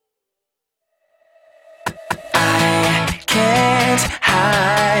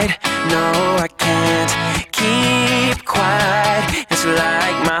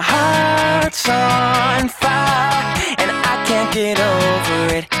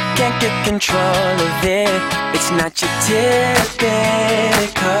get control of it. It's not your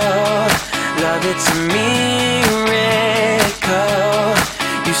typical love, it's a miracle.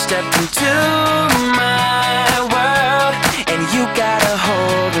 You stepped into my world and you got a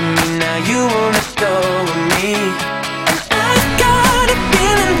hold of me. Now you won't let go of me. And I've got a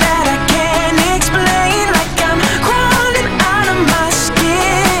feeling that I can't explain, like I'm crawling out of my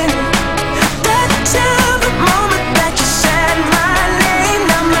skin. Till the moment that you said my name,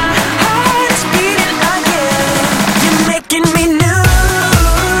 now my heart is beating again. You're making me new,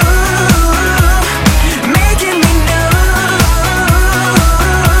 making me new,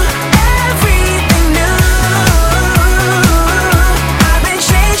 everything new. I've been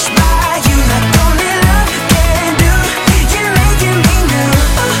changed by you like only love can do. You're making me new.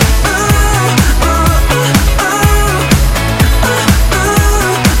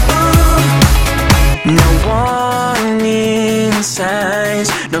 No warning signs,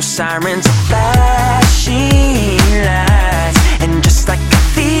 no sirens are flashing.